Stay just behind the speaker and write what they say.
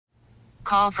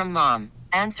Call from mom.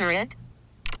 Answer it.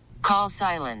 Call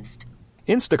silenced.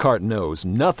 Instacart knows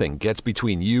nothing gets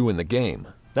between you and the game.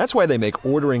 That's why they make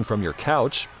ordering from your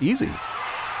couch easy.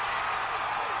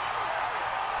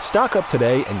 Stock up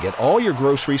today and get all your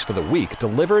groceries for the week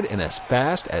delivered in as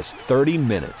fast as 30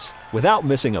 minutes without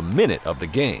missing a minute of the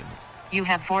game. You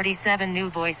have 47 new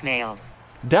voicemails.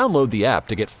 Download the app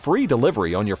to get free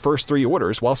delivery on your first 3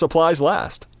 orders while supplies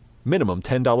last. Minimum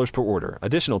 $10 per order.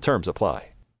 Additional terms apply.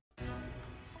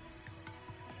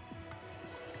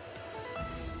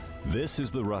 This is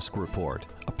the Rusk Report,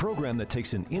 a program that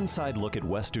takes an inside look at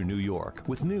Western New York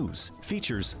with news,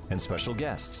 features, and special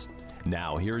guests.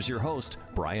 Now, here's your host,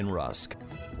 Brian Rusk.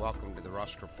 Welcome to the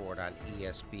Rusk Report on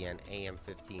ESPN AM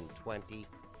 1520,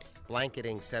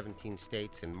 blanketing 17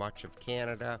 states and much of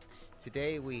Canada.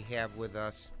 Today we have with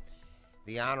us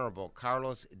the Honorable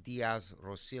Carlos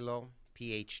Díaz-Rosillo,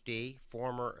 Ph.D.,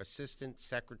 former Assistant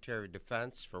Secretary of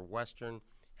Defense for Western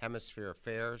Hemisphere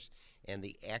Affairs, and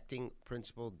the Acting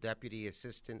Principal Deputy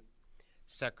Assistant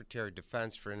Secretary of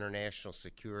Defense for International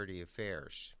Security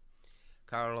Affairs.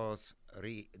 Carlos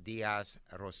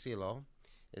Díaz-Rosillo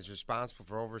is responsible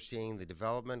for overseeing the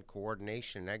development,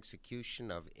 coordination, and execution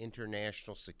of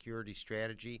international security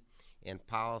strategy and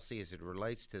policy as it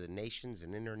relates to the nations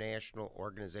and international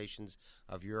organizations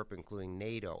of Europe, including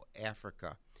NATO,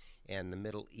 Africa, and the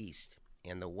Middle East,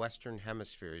 and the Western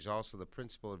Hemisphere. He's also the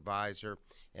principal advisor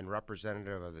and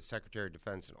representative of the Secretary of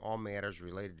Defense in all matters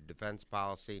related to defense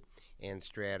policy and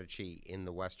strategy in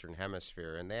the Western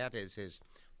Hemisphere, and that is his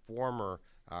former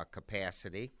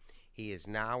capacity. He is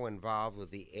now involved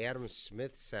with the Adam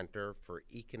Smith Center for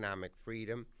Economic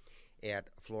Freedom at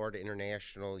Florida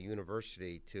International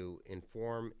University to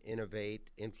inform,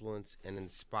 innovate, influence, and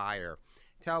inspire.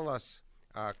 Tell us,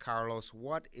 Carlos,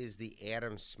 what is the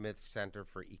Adam Smith Center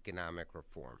for Economic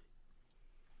Reform?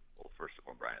 Well, first of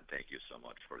all, Brian, thank you so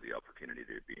much for the opportunity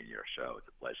to be in your show. It's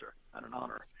a pleasure and an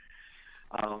honor.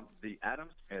 The Adam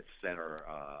Smith Center,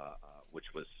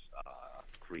 which was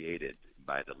created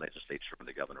by the legislature and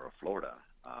the governor of Florida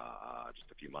just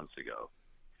a few months ago,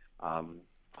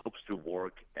 hopes to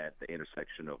work at the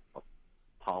intersection of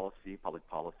policy, public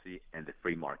policy, and the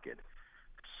free market,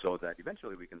 so that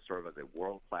eventually we can serve as a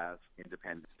world-class,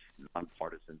 independent,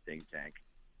 nonpartisan think tank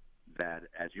that,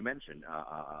 as you mentioned,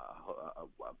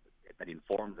 that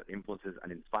informs, that influences,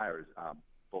 and inspires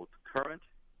both current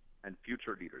and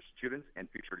future leaders, students and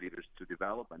future leaders, to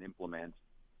develop and implement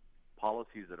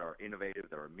policies that are innovative,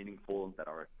 that are meaningful, that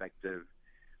are effective,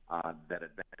 that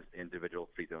advance individual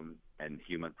freedom and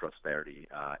human prosperity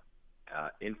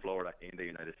in Florida, in the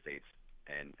United States,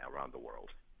 and around the world.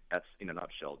 That's, in a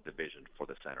nutshell, the vision for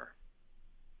the center.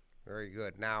 Very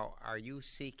good. Now, are you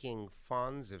seeking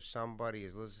funds if somebody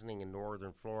is listening in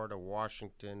northern Florida,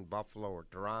 Washington, Buffalo, or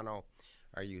Toronto?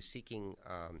 Are you seeking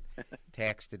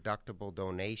tax-deductible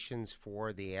donations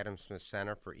for the Adam Smith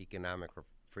Center for Economic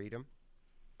Freedom?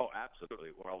 Oh,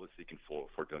 absolutely. We're always seeking for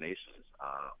donations.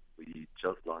 We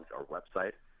just launched our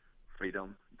website,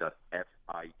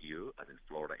 freedom.fiu, as in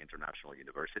Florida International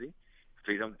University,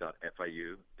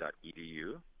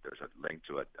 freedom.fiu.edu. There's a link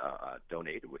to a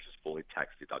donate, which is fully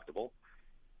tax-deductible.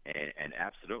 And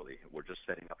absolutely, we're just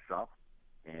setting up shop,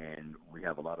 and we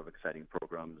have a lot of exciting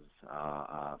programs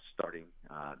starting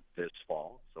this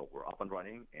fall. So we're up and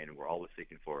running, and we're always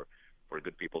seeking for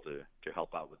good people to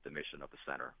help out with the mission of the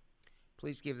center.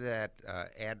 Please give that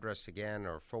address again,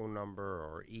 or phone number,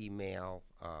 or email,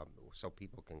 so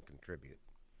people can contribute.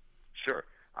 Sure.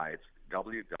 It's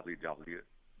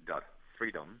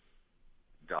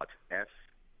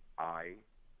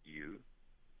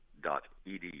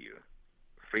www.freedom.fiu.edu.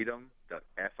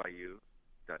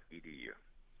 freedom.fiu.edu.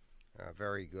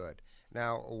 Very good.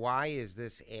 Now, why is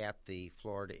this at the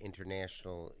Florida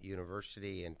International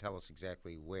University, and tell us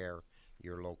exactly where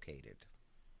you're located?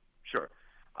 Sure.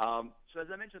 So as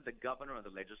I mentioned, the governor and the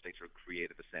legislature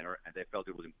created the center, and they felt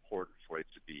it was important for it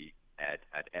to be at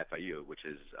FIU, which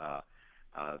is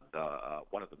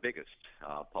one of the biggest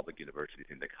public universities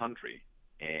in the country,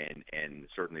 and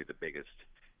certainly the biggest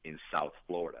in South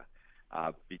Florida.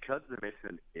 Because the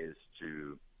mission is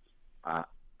to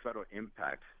try to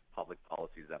impact public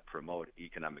policies that promote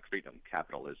economic freedom,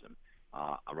 capitalism,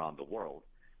 around the world,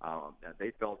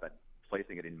 they felt that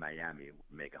placing it in Miami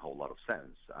would make a whole lot of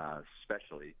sense,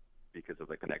 especially because of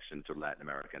the connection to Latin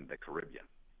America and the Caribbean.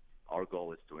 Our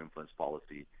goal is to influence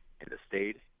policy in the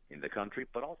state, in the country,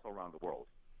 but also around the world.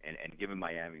 And given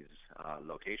Miami's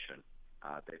location,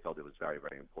 they felt it was very,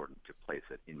 very important to place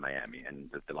it in Miami. And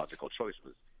the logical choice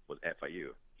was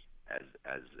FIU as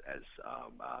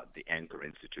the anchor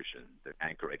institution, the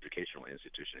anchor educational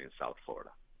institution in South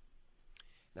Florida.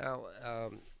 Now,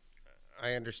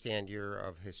 I understand you're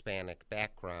of Hispanic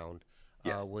background.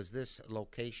 Yeah. Was this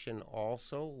location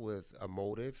also with a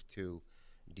motive to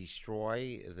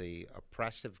destroy the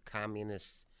oppressive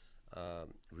communist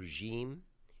regime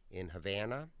in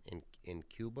Havana, in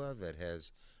Cuba, that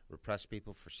has repressed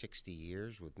people for 60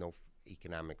 years with no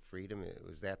economic freedom?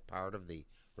 Was that part of the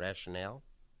rationale?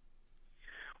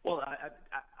 Well,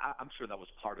 I'm sure that was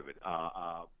part of it,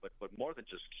 but more than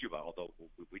just Cuba. Although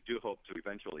we do hope to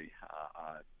eventually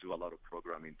do a lot of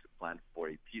programming to plan for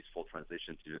a peaceful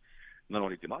transition to not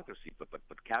only democracy but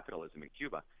capitalism in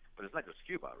Cuba. But it's not just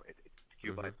Cuba, right? It's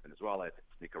Cuba, it's Venezuela, it's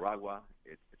Nicaragua,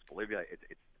 it's Bolivia, it's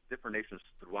different nations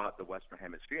throughout the Western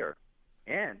Hemisphere,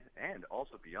 and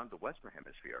also beyond the Western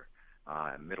Hemisphere,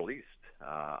 Middle East,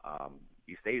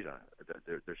 East Asia.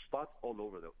 There's spots all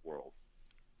over the world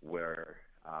where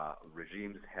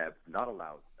regimes have not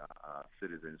allowed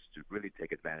citizens to really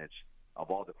take advantage of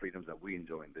all the freedoms that we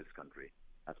enjoy in this country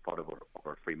as part of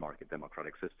our free market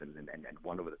democratic systems. And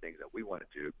one of the things that we want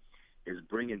to do is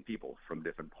bring in people from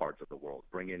different parts of the world,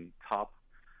 bring in top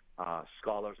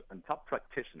scholars and top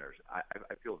practitioners. I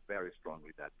feel very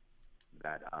strongly that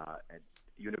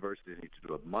universities need to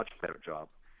do a much better job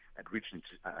at reaching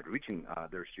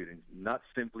their students, not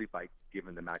simply by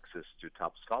giving them access to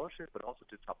top scholarship, but also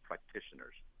to top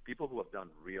practitioners, people who have done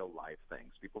real life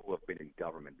things, people who have been in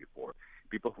government before,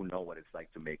 people who know what it's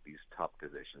like to make these tough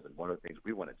decisions. And one of the things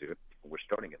we want to do, and we're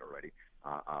starting it already,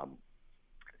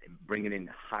 bringing in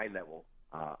high-level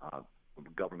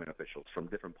government officials from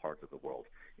different parts of the world,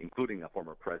 including a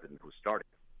former president who started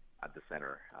at the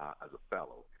center as a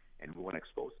fellow. And we want to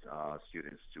expose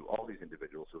students to all these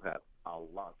individuals who have a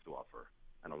lot to offer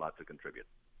and a lot to contribute.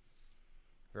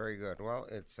 Very good. Well,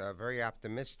 it's very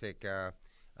optimistic.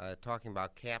 Talking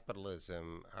about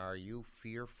capitalism, are you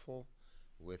fearful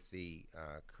with the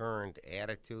current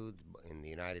attitude in the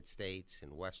United States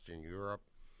and Western Europe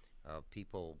of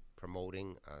people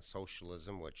promoting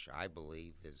socialism, which I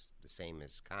believe is the same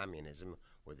as communism,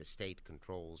 where the state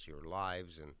controls your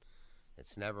lives, and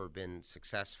it's never been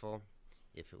successful?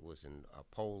 If it was in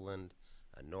Poland,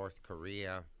 North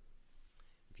Korea,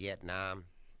 Vietnam,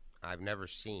 I've never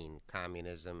seen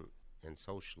communism and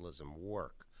socialism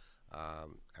work.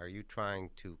 Are you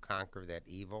trying to conquer that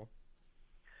evil?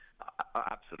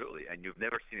 Absolutely, and you've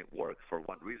never seen it work for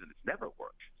one reason: it's never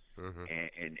worked. And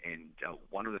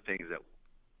one of the things that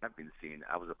I've been seeing,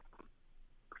 I was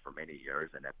for many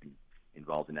years, and I've been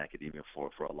involved in academia for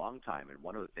a long time. And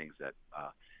one of the things that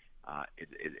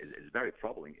is very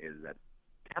troubling is that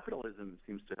capitalism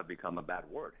seems to have become a bad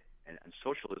word, and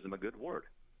socialism a good word.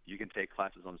 You can take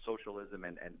classes on socialism,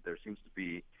 and there seems to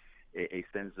be a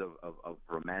sense of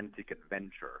romantic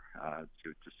adventure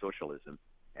to socialism,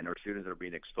 and our students are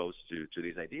being exposed to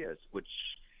these ideas, which,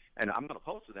 and I'm not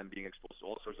opposed to them being exposed to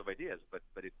all sorts of ideas, but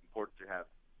it's important to have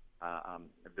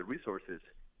the resources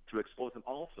to expose them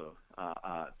also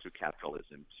to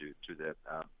capitalism, to the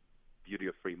beauty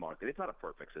of free market. It's not a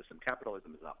perfect system.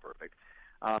 Capitalism is not perfect.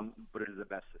 But it is the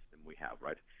best system we have,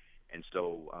 right? And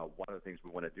so one of the things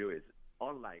we want to do is,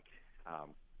 unlike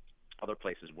other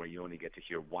places where you only get to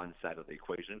hear one side of the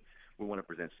equation, we want to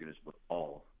present students with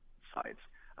all sides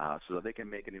so that they can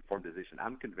make an informed decision.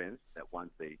 I'm convinced that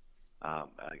once they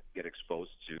get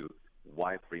exposed to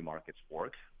why free markets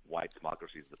work, why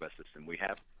democracy is the best system we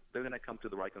have, they're going to come to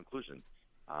the right conclusion.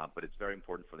 But it's very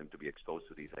important for them to be exposed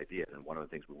to these ideas. And one of the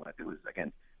things we want to do is,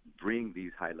 again, bring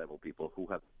these high-level people who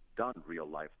have done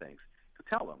real-life things to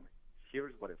tell them,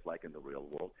 here's what it's like in the real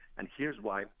world, and here's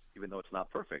why, even though it's not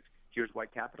perfect, here's why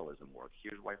capitalism works,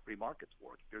 here's why free markets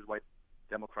work, here's why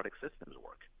democratic systems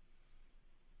work.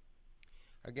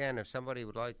 Again, if somebody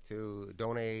would like to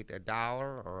donate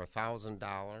 $1 or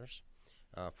 $1,000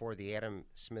 for the Adam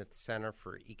Smith Center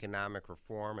for Economic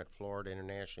Reform at Florida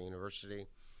International University,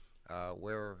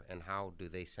 where and how do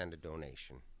they send a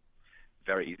donation?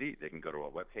 Very easy. They can go to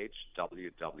our webpage,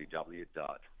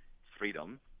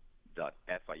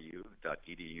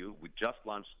 www.freedom.fiu.edu. We just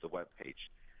launched the webpage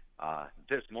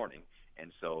this morning,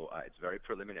 and so it's very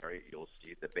preliminary. You'll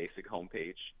see the basic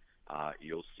homepage.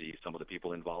 You'll see some of the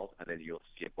people involved, and then you'll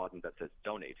see a button that says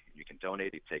donate. You can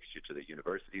donate. It takes you to the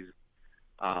university's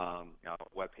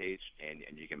webpage,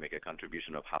 and you can make a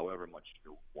contribution of however much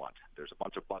you want. There's a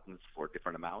bunch of buttons for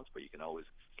different amounts, but you can always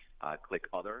click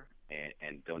other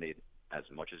and donate as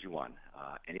much as you want.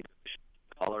 Any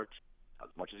dollar, as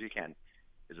much as you can,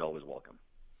 is always welcome.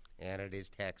 And it is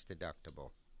tax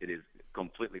deductible. It is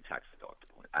completely tax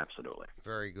deductible, absolutely.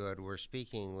 Very good. We're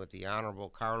speaking with the Honorable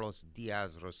Carlos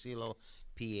Díaz-Rosillo,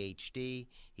 Ph.D.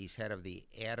 He's head of the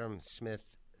Adam Smith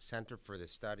Center for the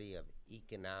Study of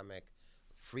Economic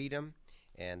Freedom.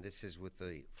 and this is with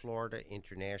the Florida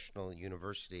International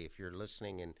University. If you're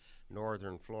listening in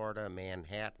northern Florida,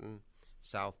 Manhattan,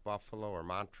 South Buffalo, or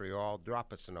Montreal,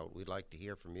 drop us a note. We'd like to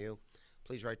hear from you.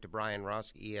 Please write to Brian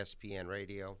Rusk, ESPN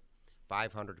Radio,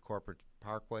 500 Corporate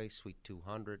Parkway, Suite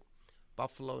 200,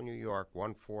 Buffalo, New York,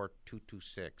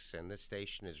 14226. And this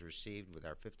station is received with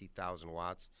our 50,000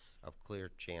 watts of clear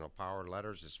channel power.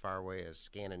 Letters as far away as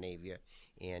Scandinavia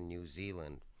and New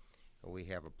Zealand. We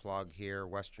have a plug here.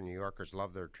 Western New Yorkers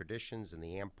love their traditions, and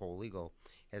the Am-Pol Eagle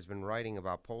has been writing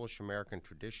about Polish-American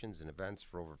traditions and events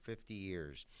for over 50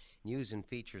 years. News and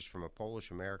features from a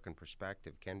Polish-American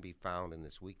perspective can be found in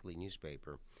this weekly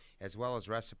newspaper, as well as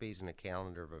recipes and a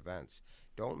calendar of events.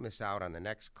 Don't miss out on the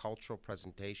next cultural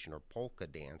presentation or polka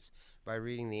dance by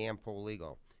reading the Am-Pol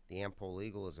Eagle. The Am-Pol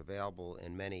Eagle is available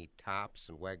in many Tops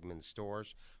and Wegmans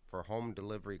stores. For home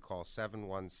delivery, call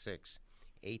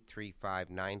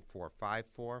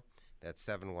 716-835-9454. That's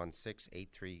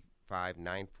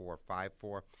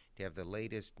 716-835-9454 to have the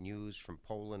latest news from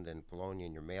Poland and Polonia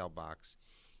in your mailbox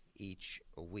each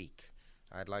week.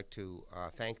 I'd like to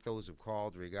thank those who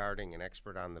called regarding an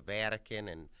expert on the Vatican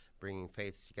and bringing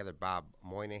faiths together, Bob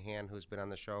Moynihan, who's been on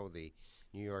the show, the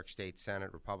New York State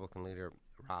Senate Republican leader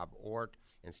Rob Ort,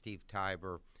 and Steve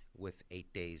Tybor with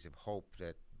 8 Days of Hope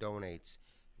that donates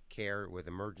care with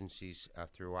emergencies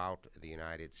throughout the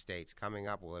United States. Coming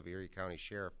up, we'll have Erie County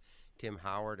Sheriff Tim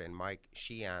Howard and Mike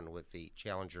Sheehan with the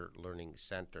Challenger Learning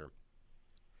Center.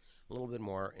 A little bit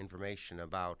more information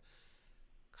about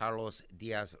Carlos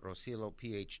Díaz-Rosillo,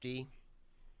 Ph.D.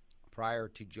 Prior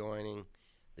to joining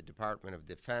the Department of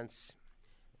Defense,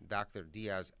 Dr.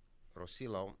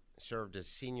 Díaz-Rosillo served as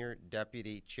Senior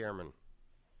Deputy Chairman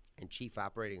and Chief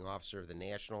Operating Officer of the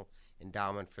National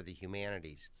Endowment for the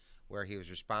Humanities, where he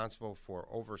was responsible for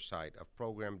oversight of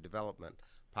program development,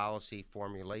 policy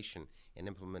formulation and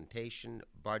implementation,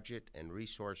 budget and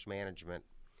resource management,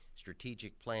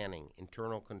 strategic planning,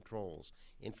 internal controls,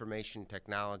 information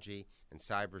technology and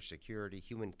cybersecurity,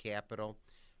 human capital,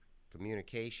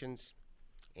 communications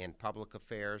and public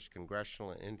affairs,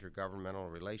 congressional and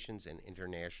intergovernmental relations, and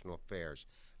international affairs.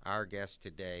 Our guest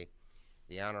today,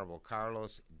 the Honorable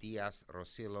Carlos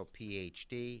Díaz-Rosillo,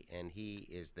 Ph.D., and he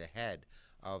is the head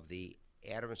of the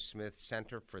Adam Smith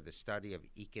Center for the Study of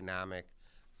Economic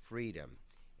Freedom.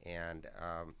 And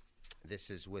this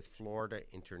is with Florida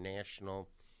International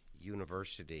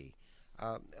University.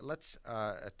 Let's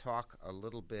talk a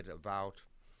little bit about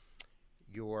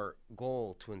your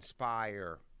goal to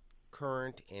inspire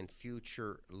current and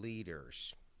future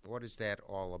leaders. What is that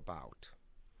all about?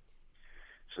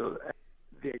 So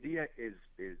the idea is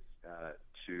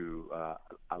to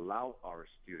allow our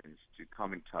students to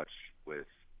come in touch with,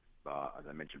 as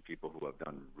I mentioned, people who have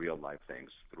done real-life things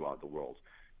throughout the world,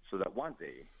 so that one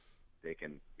day they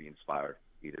can be inspired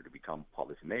either to become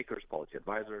policymakers, policy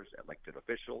advisors, elected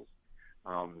officials.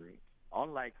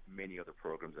 Unlike many other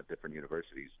programs at different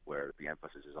universities where the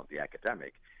emphasis is on the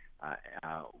academic,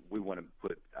 we want to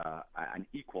put an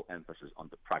equal emphasis on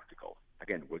the practical.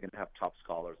 Again, we're going to have top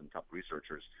scholars and top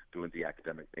researchers doing the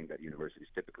academic thing that universities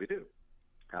typically do,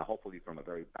 hopefully from a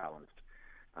very balanced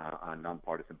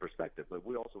nonpartisan perspective. But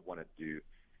we also want to do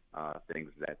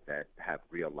things that have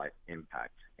real-life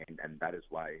impact, and that is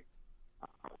why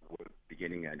we're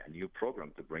beginning a new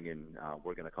program to bring in,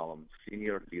 we're going to call them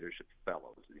Senior Leadership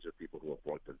Fellows. These are people who have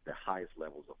worked at the highest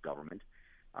levels of government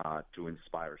to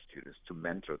inspire students, to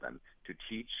mentor them, to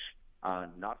teach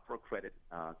not-for-credit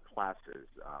classes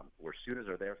where students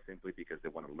are there simply because they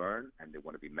want to learn and they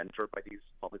want to be mentored by these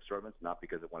public servants, not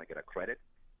because they want to get a credit.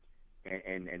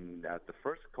 And the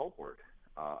first cohort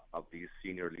of these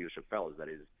Senior Leadership Fellows that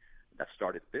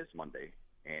started this Monday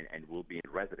and will be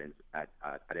in residence at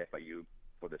FIU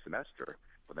for the semester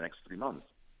for the next 3 months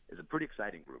is a pretty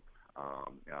exciting group.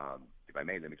 If I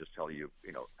may, let me just tell you,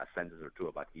 a sentence or two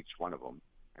about each one of them.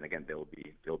 And again,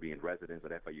 they'll be in residence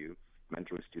at FIU,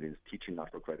 mentoring students, teaching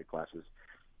not-for-credit classes.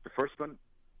 The first one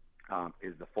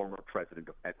is the former president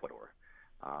of Ecuador,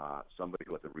 somebody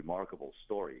who has a remarkable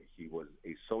story. He was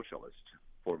a socialist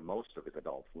for most of his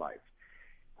adult life,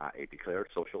 a declared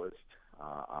socialist,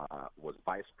 was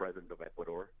vice president of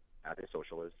Ecuador as a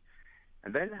socialist,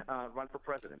 and then ran for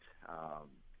president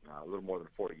a little more than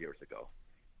 40 years ago.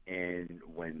 And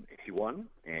when he won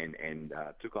and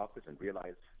took office and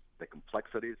realized the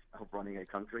complexities of running a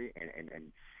country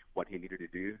and what he needed to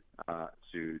do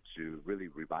to really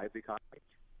revive the economy,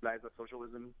 realized that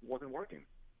socialism wasn't working.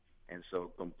 And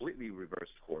so completely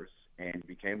reversed course and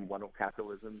became one of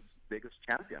capitalism's biggest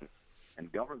champions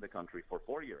and governed the country for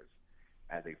 4 years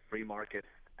as a free market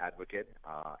advocate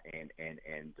and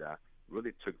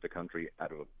really took the country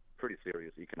out of a pretty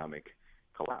serious economic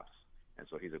collapse. And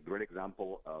so he's a great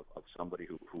example of somebody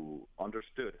who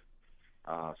understood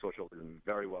socialism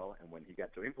very well, and when he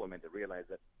got to implement it, realized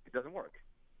that it doesn't work.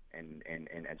 And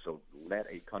so led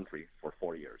a country for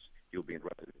 4 years. He'll be in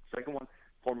resident. Second one,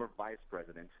 former vice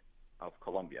president of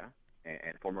Colombia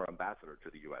and former ambassador to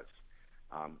the U.S.,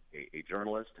 a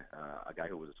journalist, a guy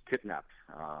who was kidnapped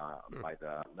by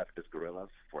the leftist guerrillas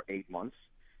for 8 months,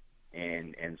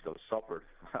 and so suffered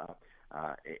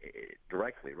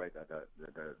directly, right,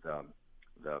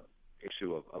 the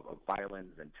issue of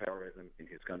violence and terrorism in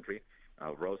his country.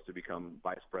 Rose to become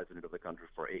vice president of the country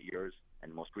for 8 years,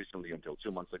 and most recently, until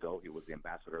 2 months ago, he was the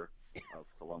ambassador of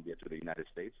Colombia to the United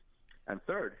States. And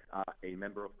third, a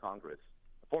member of Congress,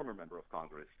 a former member of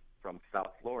Congress from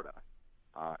South Florida,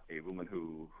 a woman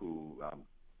who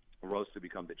rose to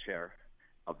become the chair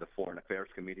of the Foreign Affairs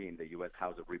Committee in the U.S.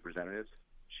 House of Representatives.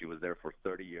 She was there for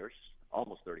 30 years,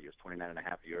 almost 30 years, 29 and a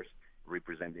half years,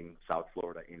 representing South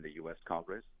Florida in the U.S.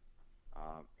 Congress.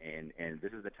 And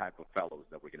this is the type of fellows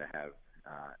that we're going to have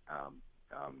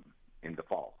in the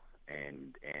fall,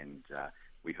 and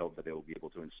we hope that they will be able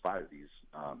to inspire these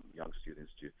young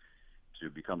students to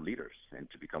become leaders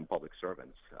and to become public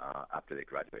servants after they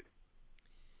graduate.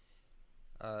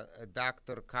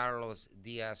 Dr. Carlos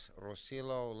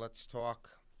Díaz-Rosillo, let's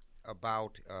talk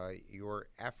about your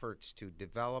efforts to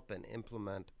develop and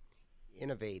implement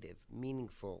innovative,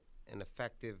 meaningful, and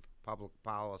effective public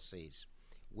policies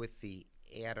with the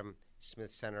Adam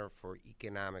Smith Center for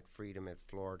Economic Freedom at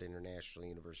Florida International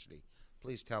University.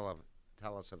 Please tell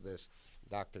us of this,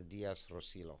 Dr.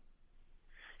 Díaz-Rosillo.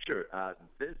 Sure.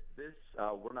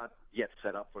 We're not yet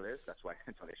set up for this. That's why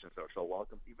donations are so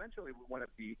welcome. Eventually, we want to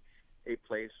be a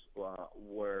place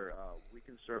where we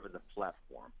can serve as a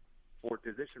platform for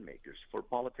decision makers, for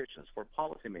politicians, for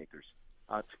policymakers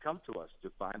to come to us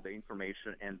to find the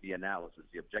information and the analysis,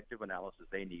 the objective analysis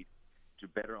they need to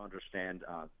better understand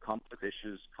complex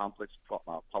issues, complex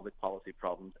public policy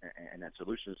problems, and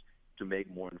solutions to make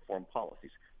more informed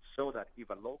policies. So that if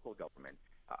a local government,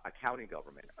 a county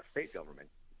government, a state government,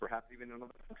 perhaps even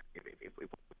another country, if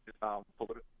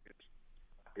political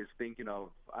is thinking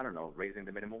of, I don't know, raising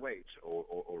the minimum wage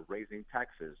or raising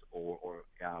taxes or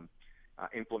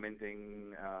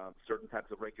implementing certain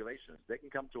types of regulations, they can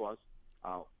come to us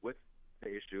with the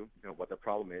issue, what the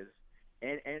problem is,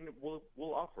 and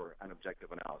we'll offer an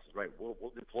objective analysis, right?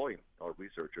 We'll deploy our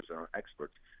researchers and our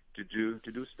experts to do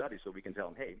studies so we can tell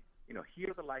them, hey,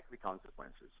 here are the likely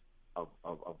consequences of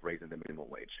raising the minimum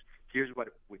wage. Here's what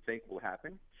we think will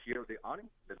happen. Here are the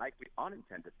likely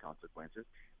unintended consequences.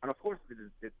 And of course, the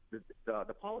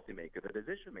policymaker, the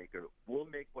decision maker, will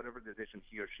make whatever decision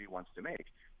he or she wants to make.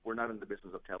 We're not in the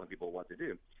business of telling people what to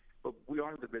do, but we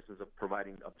are in the business of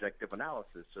providing objective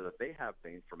analysis so that they have the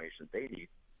information they need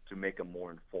to make a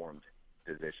more informed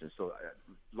decision. So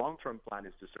long-term plan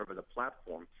is to serve as a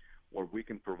platform where we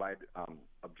can provide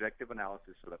objective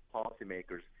analysis so that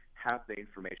policymakers have the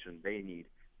information they need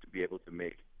to be able to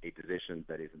make a decision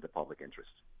that is in the public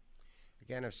interest.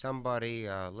 Again, if somebody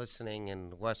listening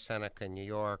in West Seneca, New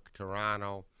York,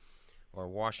 Toronto, or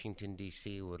Washington,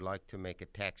 D.C. would like to make a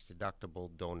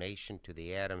tax-deductible donation to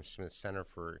the Adam Smith Center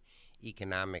for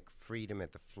Economic Freedom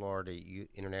at the Florida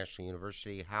International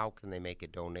University, how can they make a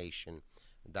donation,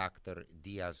 Dr.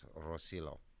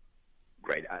 Díaz-Rosillo?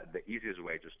 Great. The easiest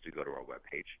way is just to go to our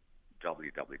webpage,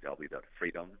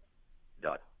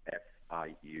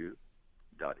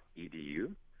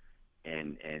 www.freedom.fiu.edu,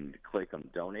 and click on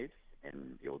Donate,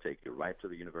 and it will take you right to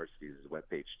the university's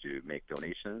webpage to make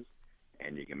donations.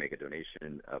 And you can make a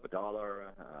donation of $1,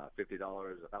 $50,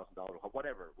 $1,000,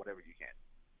 whatever you can.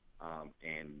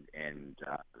 And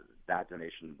that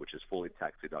donation, which is fully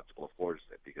tax deductible, of course,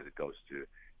 because it goes to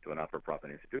a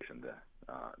not-for-profit institution,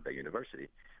 the university,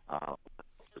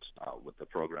 with the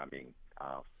programming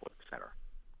for the center.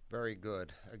 Very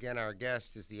good. Again, our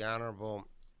guest is the Honorable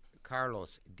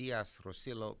Carlos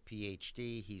Díaz-Rosillo,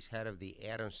 Ph.D. He's head of the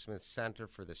Adam Smith Center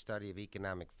for the Study of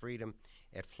Economic Freedom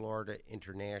at Florida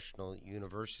International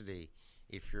University.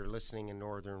 If you're listening in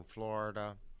northern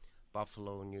Florida,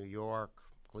 Buffalo, New York,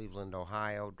 Cleveland,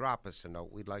 Ohio, drop us a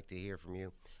note. We'd like to hear from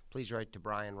you. Please write to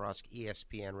Brian Rusk,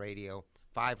 ESPN Radio,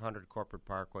 500 Corporate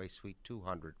Parkway, Suite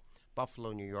 200,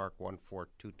 Buffalo, New York,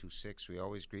 14226. We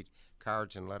always greet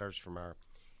cards and letters from our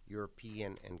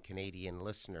European and Canadian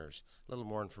listeners. A little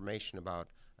more information about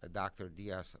Dr.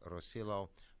 Díaz-Rosillo.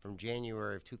 From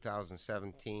January of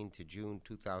 2017 to June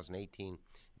 2018,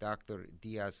 Dr.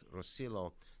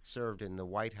 Díaz-Rosillo served in the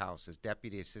White House as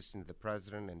Deputy Assistant to the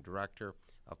President and Director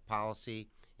of Policy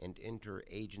and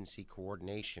Interagency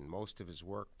Coordination. Most of his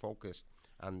work focused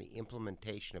on the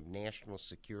implementation of national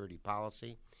security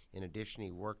policy. In addition,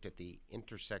 he worked at the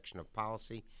intersection of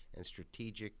policy and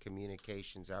strategic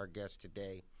communications. Our guest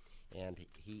today, and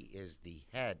he is the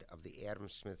head of the Adam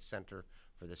Smith Center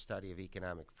for the Study of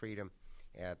Economic Freedom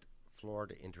at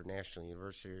Florida International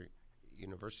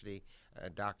University,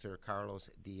 Dr. Carlos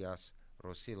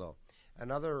Díaz-Rosillo.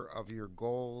 Another of your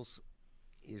goals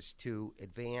is to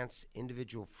advance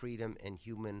individual freedom and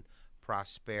human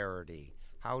prosperity.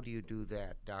 How do you do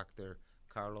that, Dr.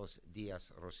 Carlos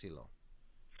Díaz-Rosillo?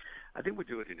 I think we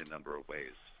do it in a number of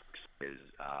ways. Is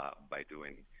by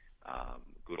doing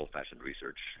good old-fashioned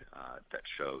research that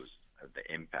shows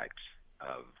the impact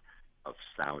of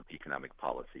sound economic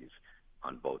policies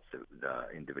on both the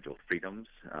individual freedoms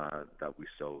that we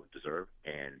so deserve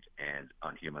and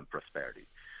on human prosperity.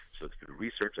 So through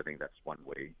research, I think that's one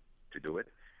way to do it.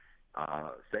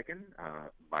 Second,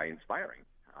 by inspiring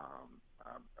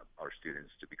our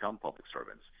students to become public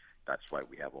servants. That's why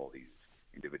we have all these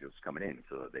individuals coming in,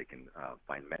 so that they can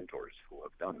find mentors who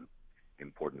have done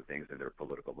important things in their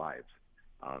political lives.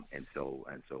 And so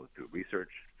through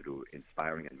research, through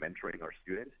inspiring and mentoring our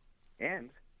students, and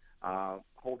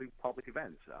holding public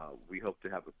events, we hope to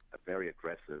have a very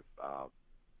aggressive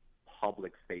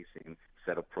public-facing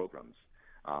set of programs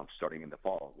starting in the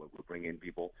fall, where we'll bring in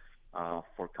people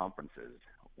for conferences,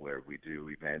 where we do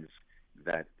events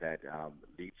that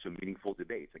lead to meaningful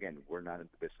debates. Again, we're not in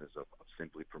the business of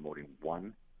simply promoting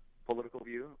one political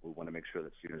view. We want to make sure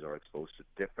that students are exposed to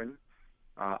different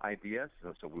ideas.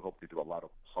 So we hope to do a lot of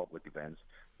public events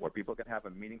where people can have a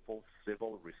meaningful,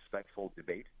 civil, respectful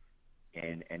debate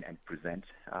and present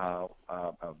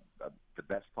the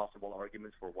best possible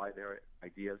arguments for why their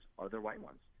ideas are the right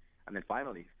ones. And then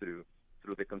finally, through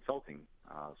the consulting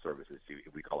services,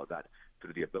 we call it that,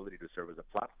 through the ability to serve as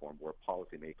a platform where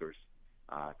policymakers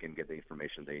can get the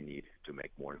information they need to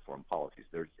make more informed policies.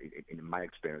 In my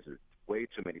experience, way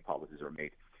too many policies are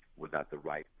made without the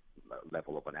right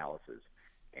level of analysis.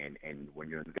 And when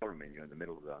you're in the government, you're in the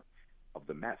middle of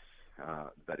the mess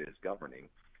that is governing.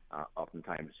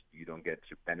 Oftentimes, you don't get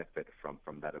to benefit from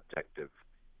that objective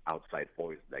outside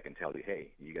voice that can tell you,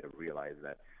 hey, you got to realize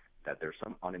that there's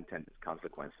some unintended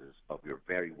consequences of your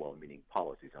very well-meaning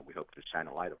policies, and we hope to shine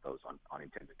a light of those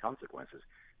unintended consequences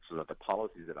so that the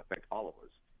policies that affect all of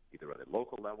us, either at a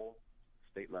local level,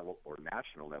 state level, or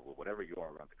national level, whatever you are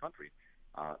around the country,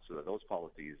 so that those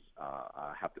policies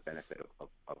have the benefit of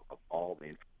all the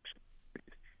information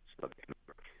so that they can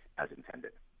work as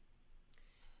intended.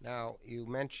 Now, you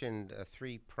mentioned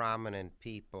three prominent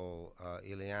people,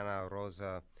 Ileana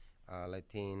Rosa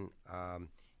Letin,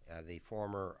 the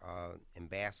former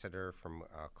ambassador from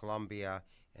Colombia,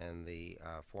 and the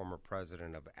former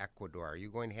president of Ecuador. Are you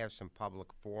going to have some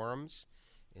public forums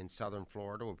in southern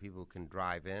Florida where people can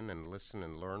drive in and listen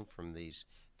and learn from these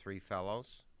three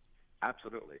fellows?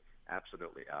 Absolutely.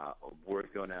 We're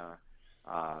going to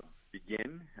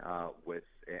begin with,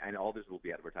 and all this will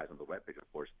be advertised on the webpage,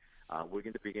 of course. We're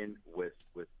going to begin with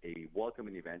a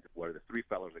welcoming event where the three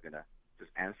fellows are going to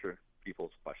just answer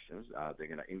people's questions. They're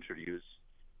going to introduce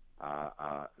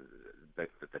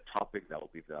the topic that will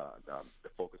be the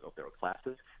focus of their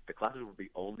classes. The classes will be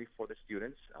only for the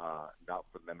students, not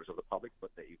for members of the public,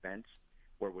 but the events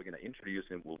where we're going to introduce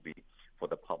them will be for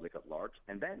the public at large.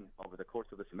 And then over the course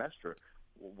of the semester,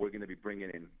 we're going to be bringing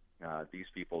in these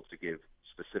people to give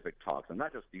specific talks. And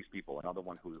not just these people. Another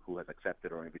one who has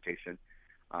accepted our invitation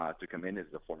to come in is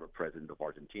the former president of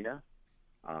Argentina.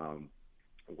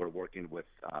 We're working with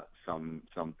some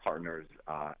partners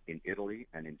in Italy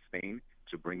and in Spain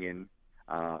to bring in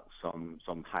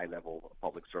some high-level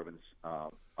public servants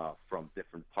from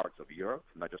different parts of Europe,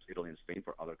 not just Italy and Spain,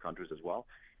 for other countries as well.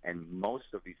 And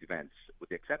most of these events,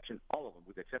 all of them,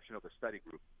 with the exception of the study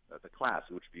group, the class,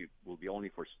 which will be only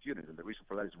for students. And the reason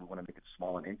for that is we want to make it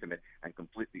small and intimate and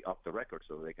completely off the record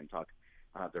so they can talk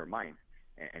their mind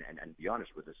and be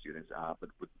honest with the students. But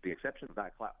with the exception of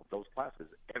those classes,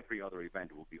 every other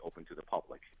event will be open to the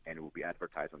public, and it will be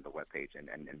advertised on the webpage.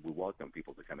 And we welcome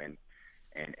people to come in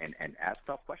and ask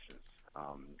tough questions.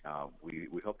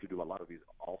 We hope to do a lot of these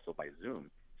also by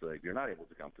Zoom, so that if you're not able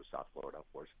to come to South Florida,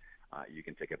 of course, you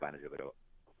can take advantage of it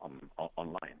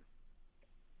online.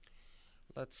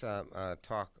 Let's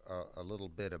talk a little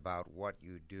bit about what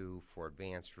you do for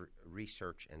advanced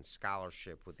research and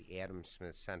scholarship with the Adam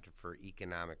Smith Center for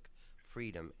Economic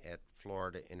Freedom at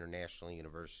Florida International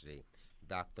University.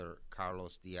 Dr.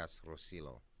 Carlos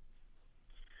Díaz-Rosillo.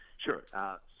 Sure.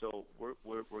 So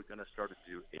we're going to start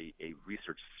to do a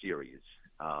research series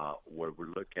where we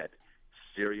look at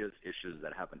serious issues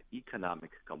that have an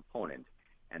economic component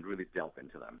and really delve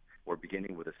into them. We're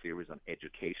beginning with a series on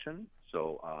education.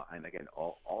 So, and again,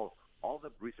 all all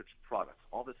the research products,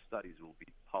 all the studies will be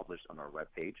published on our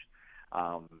webpage.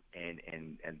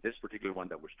 And this particular one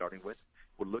that we're starting with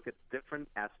will look at different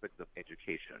aspects of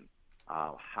education,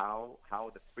 how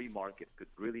the free market could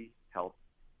really help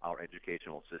our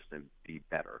educational system be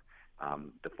better.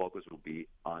 The focus will be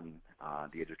on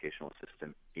the educational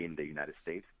system in the United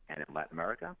States and in Latin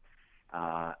America,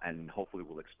 and hopefully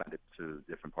we'll expand it to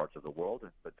different parts of the world.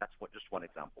 But that's just one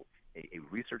example, a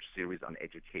research series on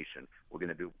education. We're going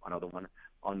to do another one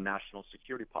on national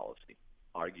security policy,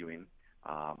 arguing,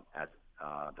 as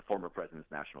the former president's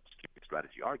national security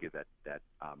strategy argued, that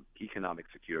economic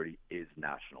security is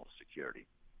national security,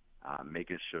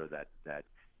 making sure that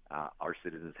our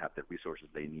citizens have the resources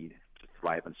they need to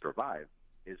thrive and survive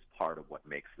is part of what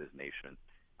makes this nation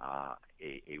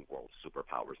a world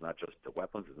superpower. It's not just the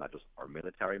weapons, it's not just our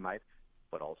military might,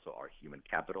 but also our human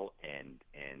capital and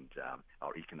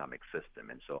our economic system.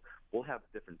 And so we'll have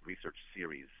different research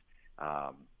series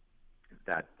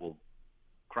that will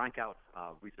crank out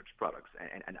research products.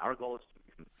 And our goal is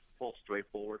to be full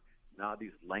straightforward, not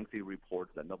these lengthy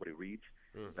reports that nobody reads,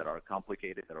 that are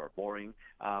complicated, that are boring.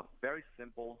 Very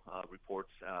simple reports.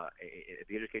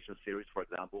 The education series, for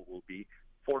example, will be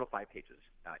 4 to 5 pages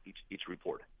each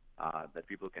report that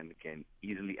people can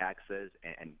easily access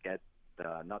and get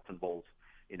the nuts and bolts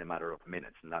in a matter of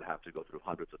minutes and not have to go through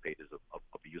hundreds of pages of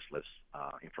useless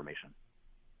information.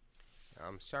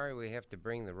 I'm sorry we have to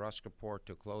bring the Rusk Report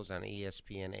to a close on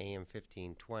ESPN AM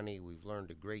 1520. We've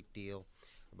learned a great deal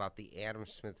about the Adam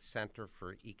Smith Center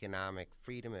for Economic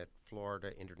Freedom at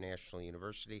Florida International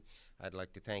University. I'd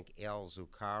like to thank Al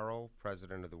Zuccaro,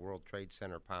 president of the World Trade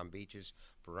Center Palm Beaches,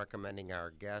 for recommending our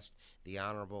guest, the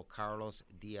Honorable Carlos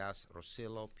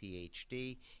Díaz-Rosillo,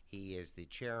 Ph.D. He is the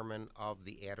chairman of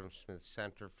the Adam Smith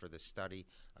Center for the Study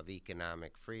of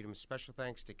Economic Freedom. Special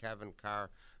thanks to Kevin Carr,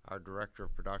 our director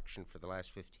of production for the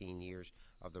last 15 years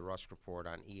of the Rusk Report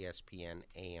on ESPN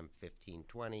AM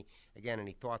 1520. Again,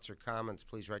 any thoughts or comments,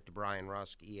 please write to Brian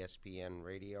Rusk, ESPN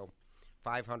Radio,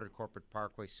 500 Corporate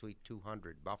Parkway, Suite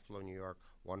 200, Buffalo, New York,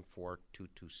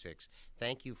 14226.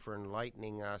 Thank you for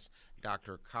enlightening us,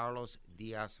 Dr. Carlos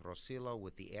Díaz-Rosillo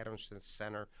with the Adam Smith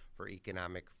Center for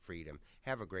Economic Freedom.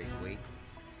 Have a great week.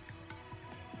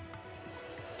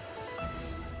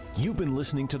 You've been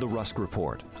listening to The Rusk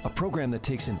Report, a program that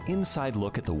takes an inside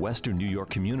look at the Western New York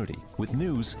community with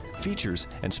news, features,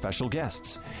 and special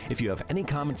guests. If you have any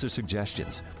comments or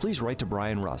suggestions, please write to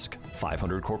Brian Rusk,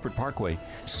 500 Corporate Parkway,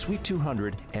 Suite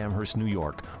 200, Amherst, New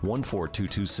York,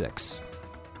 14226.